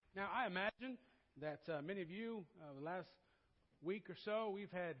Now, I imagine that many of you, the last week or so,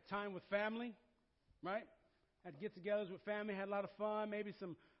 we've had time with family, right? Had get-togethers with family, had a lot of fun, maybe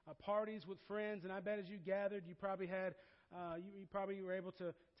some parties with friends, and I bet as you gathered, you probably had, you probably were able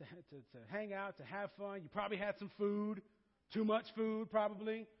to hang out, to have fun. You probably had some food, too much food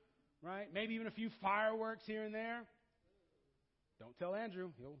probably, right? Maybe even a few fireworks here and there. Don't tell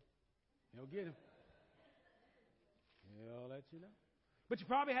Andrew, he'll get him. He'll let you know. But you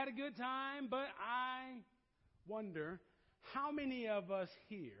probably had a good time, but I wonder how many of us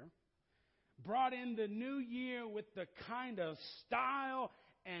here brought in the new year with the kind of style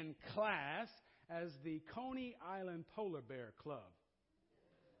and class as the Coney Island Polar Bear Club.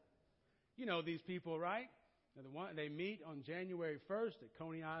 You know these people, right? They meet on January 1st at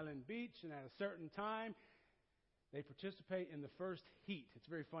Coney Island Beach, and at a certain time, they participate in the first heat. It's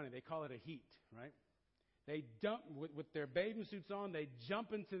very funny. They call it a heat, right? They dump, with their bathing suits on, they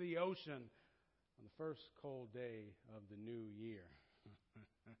jump into the ocean on the first cold day of the new year.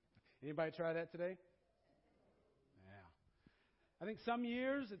 Anybody try that today? Yeah. I think some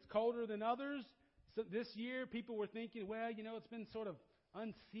years it's colder than others. So this year people were thinking, well, it's been sort of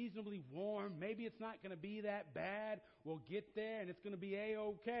unseasonably warm. Maybe it's not going to be that bad. We'll get there and it's going to be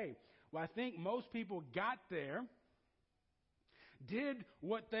A-okay. Well, I think most people got there, did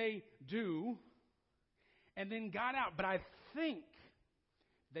what they do, and then got out. But I think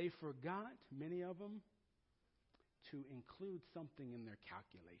they forgot, many of them, to include something in their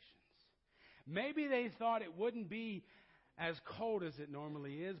calculations. Maybe they thought it wouldn't be as cold as it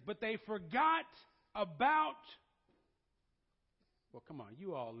normally is, but they forgot about, well, come on,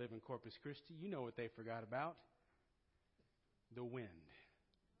 you all live in Corpus Christi. You know what they forgot about. The wind.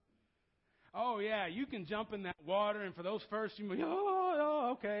 Oh, yeah, you can jump in that water, and for those first few minutes,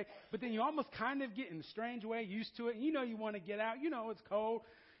 okay. But then you almost kind of get, in a strange way, used to it. You know you want to get out. You know it's cold.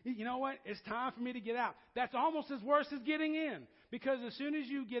 You know what? It's time for me to get out. That's almost as worse as getting in. Because as soon as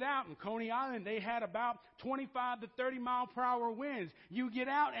you get out in Coney Island, they had about 25 to 30 mile per hour winds. You get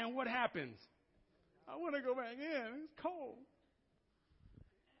out, and what happens? I want to go back in. It's cold.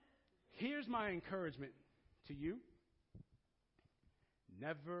 Here's my encouragement to you.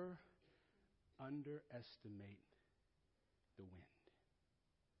 Never underestimate the wind.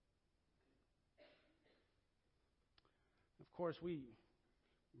 Of course, we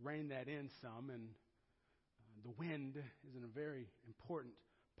rein that in some, and the wind is a very important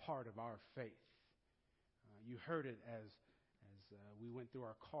part of our faith. You heard it as we went through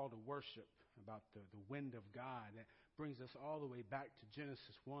our call to worship about the wind of God. That brings us all the way back to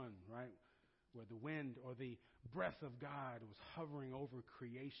Genesis 1, right? Where the wind or the breath of God was hovering over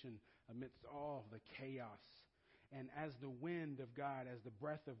creation amidst all the chaos. And as the wind of God, as the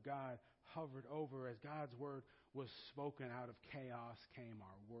breath of God hovered over, as God's word was spoken, out of chaos came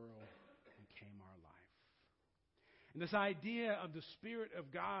our world and came our life. And this idea of the Spirit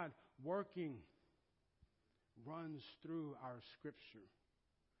of God working runs through our Scripture.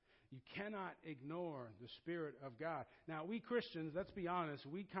 You cannot ignore the Spirit of God. Now, we Christians, let's be honest,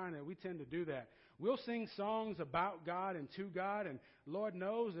 we tend to do that. We'll sing songs about God and to God, and Lord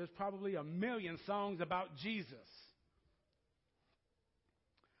knows there's probably a million songs about Jesus.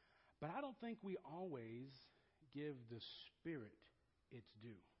 But I don't think we always give the Spirit its due.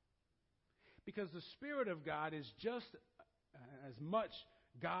 Because the Spirit of God is just as much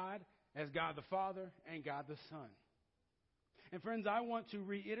God as God the Father and God the Son. And friends, I want to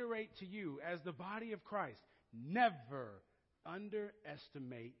reiterate to you, as the body of Christ, never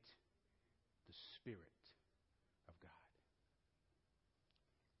underestimate the Spirit of God.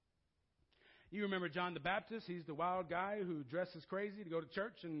 You remember John the Baptist. He's the wild guy who dresses crazy to go to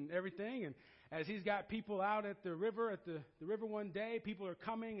church and everything. And as he's got people out at the river, one day, people are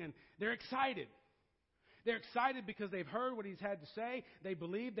coming and they're excited. They're excited because they've heard what he's had to say. They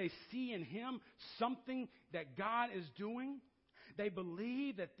believe, they see in him something that God is doing. They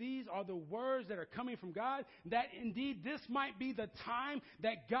believe that these are the words that are coming from God, that indeed this might be the time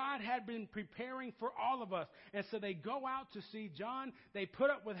that God had been preparing for all of us. And so they go out to see John. They put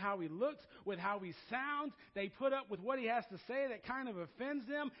up with how he looks, with how he sounds. They put up with what he has to say that kind of offends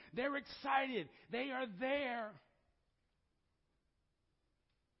them. They're excited. They are there.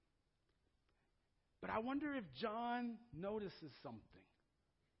 But I wonder if John notices something.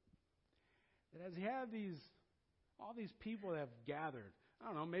 That as he had all these people have gathered. I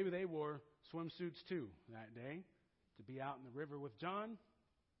don't know, maybe they wore swimsuits too that day to be out in the river with John.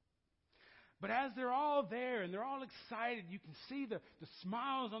 But as they're all there and they're all excited, you can see the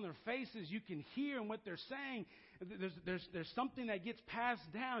smiles on their faces. You can hear in what they're saying. There's something that gets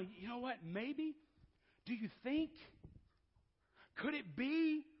passed down. You know what? Maybe, do you think, could it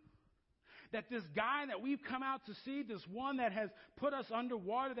be That this guy that we've come out to see, this one that has put us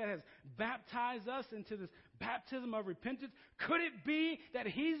underwater, that has baptized us into this baptism of repentance, could it be that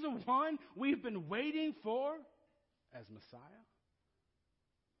he's the one we've been waiting for as Messiah?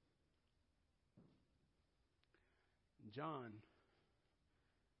 John,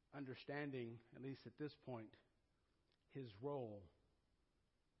 understanding, at least at this point, his role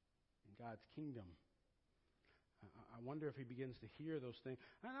in God's kingdom, I wonder if he begins to hear those things.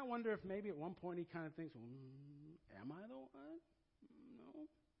 And I wonder if maybe at one point he kind of thinks, am I the one? No.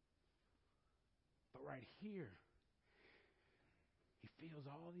 But right here, he feels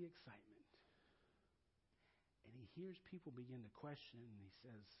all the excitement. And he hears people begin to question, and he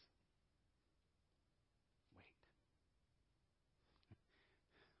says, wait.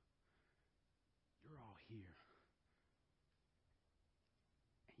 You're all here.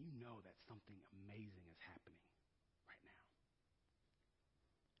 And you know that something amazing is happening right now.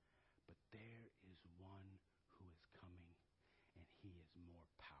 But there is one who is coming, and he is more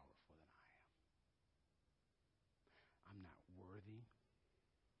powerful than I am. I'm not worthy.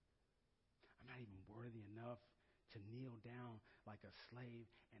 I'm not even worthy enough to kneel down like a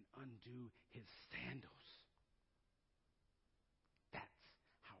slave and undo his sandals. That's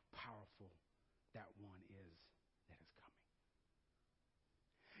how powerful that one is that is coming.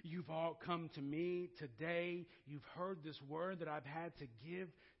 You've all come to me today. You've heard this word that I've had to give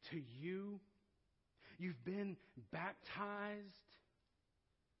to you. You've been baptized.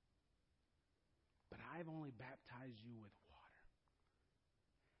 But I've only baptized you with water.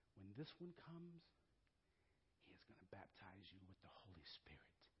 When this one comes, he is going to baptize you with the Holy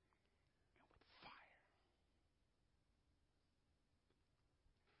Spirit and with fire.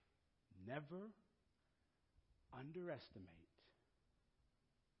 Never underestimate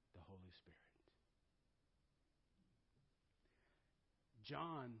the Holy Spirit.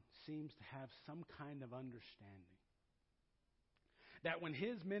 John seems to have some kind of understanding that when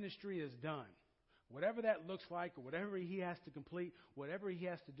his ministry is done, whatever that looks like, or whatever he has to complete, whatever he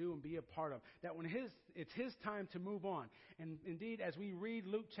has to do and be a part of, that when it's his time to move on. And indeed, as we read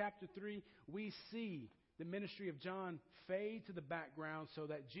Luke chapter 3, we see the ministry of John fade to the background so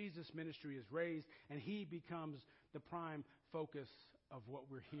that Jesus' ministry is raised and he becomes the prime focus of what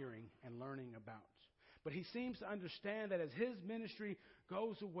we're hearing and learning about. But he seems to understand that as his ministry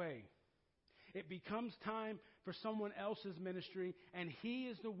goes away, it becomes time for someone else's ministry, and he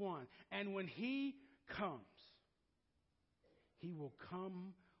is the one. And when he comes, he will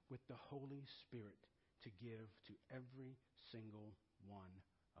come with the Holy Spirit to give to every single one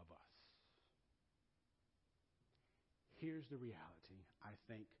of us. Here's the reality, I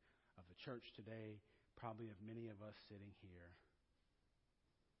think, of the church today, probably of many of us sitting here.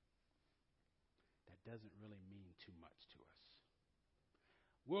 That doesn't really mean too much to us.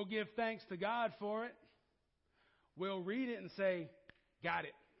 We'll give thanks to God for it. We'll read it and say, got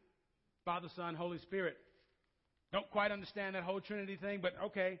it. Father, Son, Holy Spirit. Don't quite understand that whole Trinity thing, but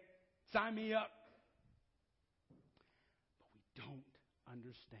okay, sign me up. But we don't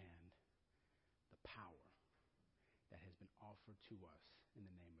understand the power that has been offered to us in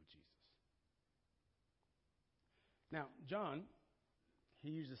the name of Jesus. Now, John, he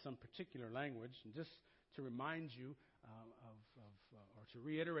uses some particular language, and just to remind you or to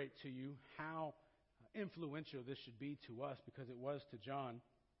reiterate to you how influential this should be to us, because it was to John.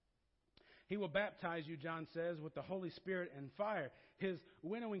 He will baptize you, John says, with the Holy Spirit and fire. His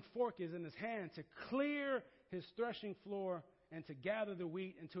winnowing fork is in his hand to clear his threshing floor and to gather the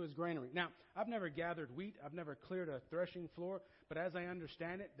wheat into his granary. Now, I've never gathered wheat. I've never cleared a threshing floor. But as I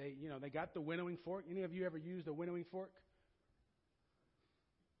understand it, they got the winnowing fork. Any of you ever used a winnowing fork?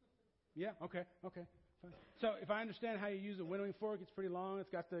 Yeah? Okay. Fine. So if I understand how you use a winnowing fork, it's pretty long. It's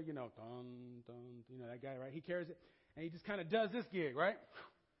got the, dun, dun, that guy, right? He carries it, and he just kind of does this gig, right?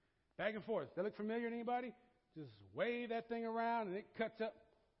 Back and forth. Does that look familiar to anybody? Just wave that thing around, and it cuts up.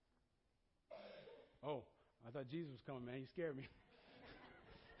 Oh, I thought Jesus was coming, man. You scared me.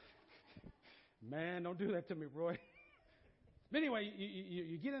 Man, don't do that to me, Roy. But anyway,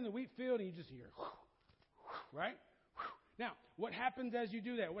 you get in the wheat field, and you just hear, right? Now, what happens as you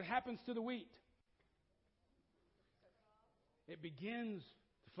do that? What happens to the wheat? It begins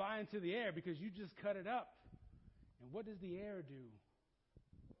to fly into the air because you just cut it up. And what does the air do?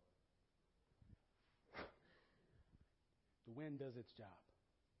 The wind does its job.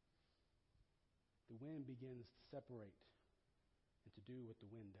 The wind begins to separate and to do what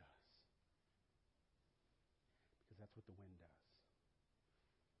the wind does. Because that's what the wind does.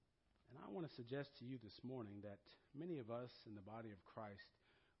 And I want to suggest to you this morning that many of us in the body of Christ,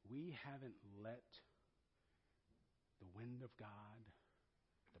 we haven't let the wind of God,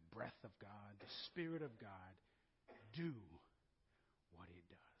 the breath breath of God, the Spirit of God, do what it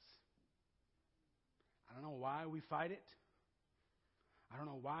does. I don't know why we fight it. I don't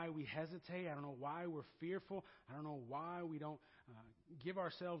know why we hesitate. I don't know why we're fearful. I don't know why we don't give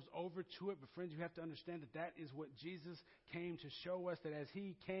ourselves over to it. But friends, you have to understand that that is what Jesus came to show us, that as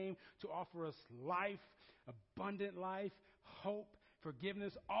he came to offer us life, abundant life, hope,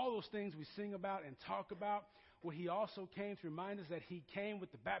 forgiveness, all those things we sing about and talk about, what he also came to remind us that he came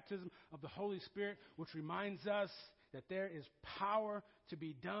with the baptism of the Holy Spirit, which reminds us that there is power to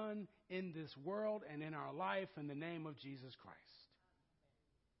be done in this world and in our life in the name of Jesus Christ.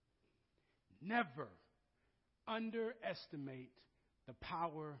 Never underestimate the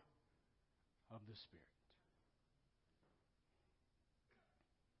power of the Spirit.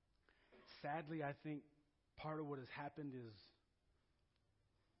 Sadly, I think part of what has happened is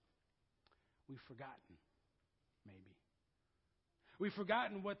we've forgotten, maybe. We've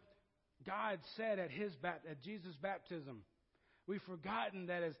forgotten what God said at Jesus' baptism. We've forgotten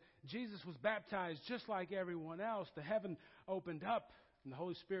that as Jesus was baptized, just like everyone else, the heaven opened up and the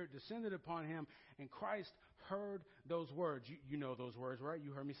Holy Spirit descended upon him, and Christ heard those words. You know those words, right?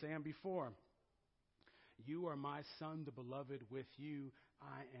 You heard me say them before. You are my Son, the beloved. With you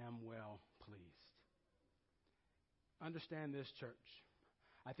I am well pleased. Understand this, church.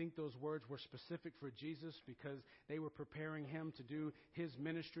 I think those words were specific for Jesus because they were preparing him to do his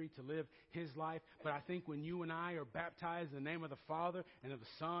ministry, to live his life. But I think when you and I are baptized in the name of the Father and of the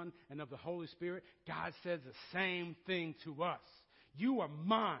Son and of the Holy Spirit, God says the same thing to us. You are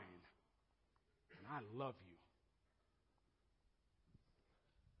mine, and I love you.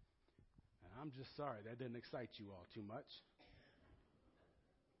 And I'm just sorry that didn't excite you all too much.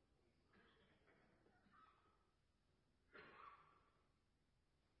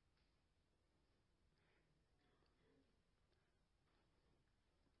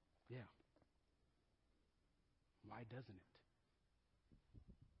 Yeah. Why doesn't it?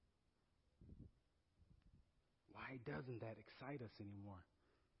 Why doesn't that excite us anymore?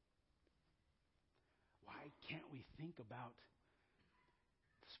 Why can't we think about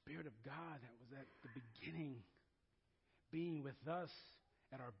the Spirit of God that was at the beginning, being with us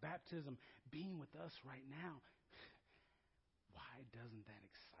at our baptism, being with us right now? Why doesn't that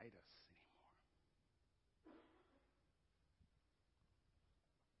excite us anymore?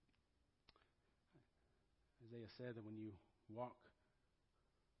 Isaiah said that when you walk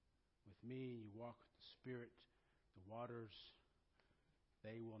with me, you walk with the Spirit, the waters,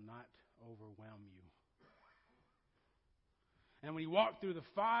 they will not overwhelm you. And when you walk through the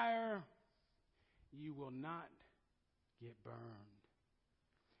fire, you will not get burned.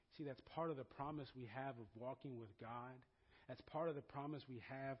 See, that's part of the promise we have of walking with God. That's part of the promise we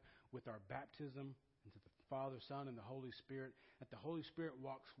have with our baptism into the Father, Son, and the Holy Spirit, that the Holy Spirit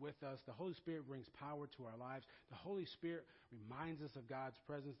walks with us. The Holy Spirit brings power to our lives. The Holy Spirit reminds us of God's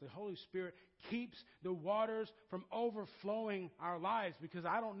presence. The Holy Spirit keeps the waters from overflowing our lives, because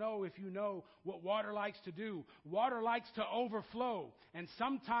I don't know if you know what water likes to do. Water likes to overflow, and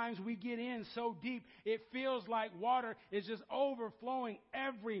sometimes we get in so deep it feels like water is just overflowing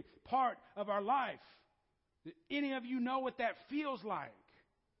every part of our life. Any of you know what that feels like?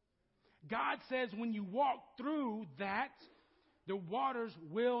 God says when you walk through that, the waters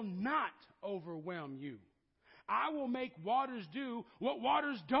will not overwhelm you. I will make waters do what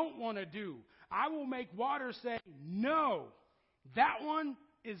waters don't want to do. I will make waters say, no, that one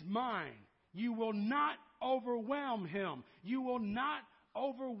is mine. You will not overwhelm him. You will not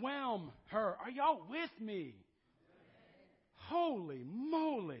overwhelm her. Are y'all with me? Holy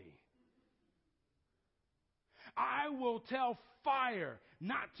moly. I will tell fire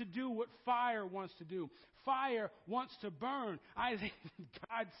not to do what fire wants to do. Fire wants to burn.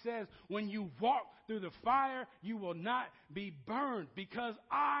 God says, when you walk through the fire, you will not be burned, because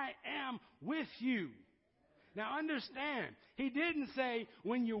I am with you. Now understand, he didn't say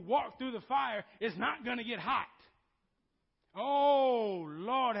when you walk through the fire, it's not going to get hot. Oh,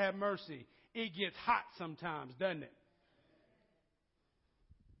 Lord have mercy. It gets hot sometimes, doesn't it?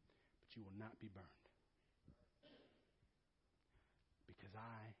 But you will not be burned. Because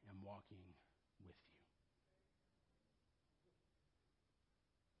I am walking with you.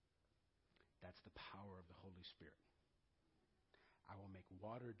 That's the power of the Holy Spirit. I will make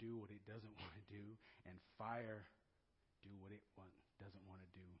water do what it doesn't want to do, and fire do what it doesn't want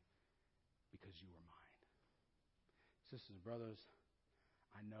to do, because you are mine. Sisters and brothers,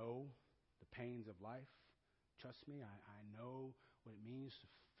 I know the pains of life. Trust me, I know what it means to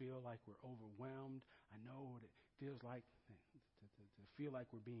feel like we're overwhelmed. I know what it feels like to feel like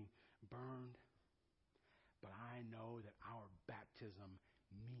we're being burned. But I know that our baptism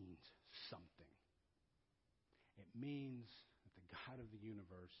means means that the God of the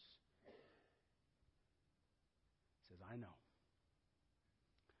universe says, I know,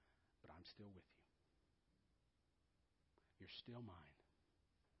 but I'm still with you. You're still mine.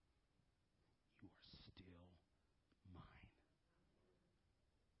 You are still mine.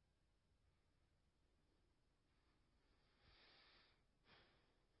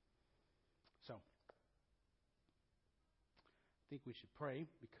 So, I think we should pray,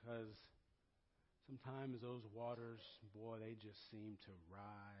 because sometimes those waters, boy, they just seem to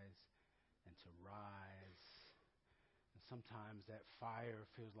rise and to rise. And sometimes that fire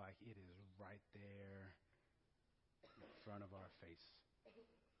feels like it is right there in front of our face.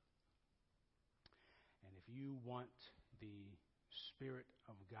 And if you want the Spirit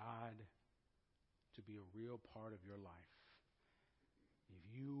of God to be a real part of your life, if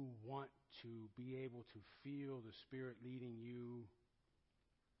you want to be able to feel the Spirit leading you,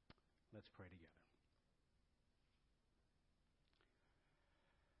 let's pray together.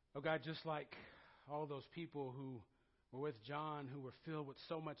 Oh God, just like all those people who were with John, who were filled with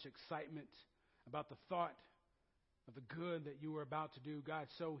so much excitement about the thought of the good that you were about to do, God,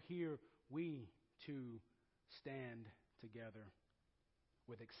 so here we too stand together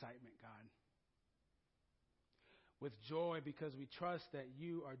with excitement, God. With joy, because we trust that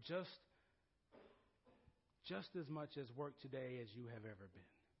you are just as much as work today as you have ever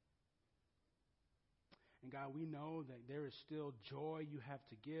been. And God, we know that there is still joy you have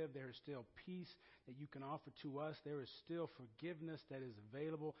to give. There is still peace that you can offer to us. There is still forgiveness that is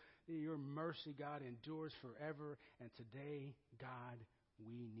available. Your mercy, God, endures forever. And today, God,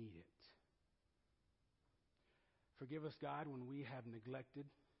 we need it. Forgive us, God, when we have neglected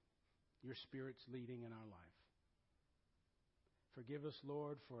your Spirit's leading in our life. Forgive us,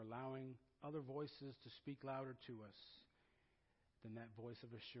 Lord, for allowing other voices to speak louder to us than that voice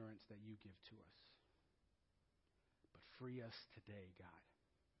of assurance that you give to us. But free us today, God,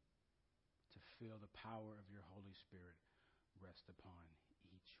 to feel the power of your Holy Spirit rest upon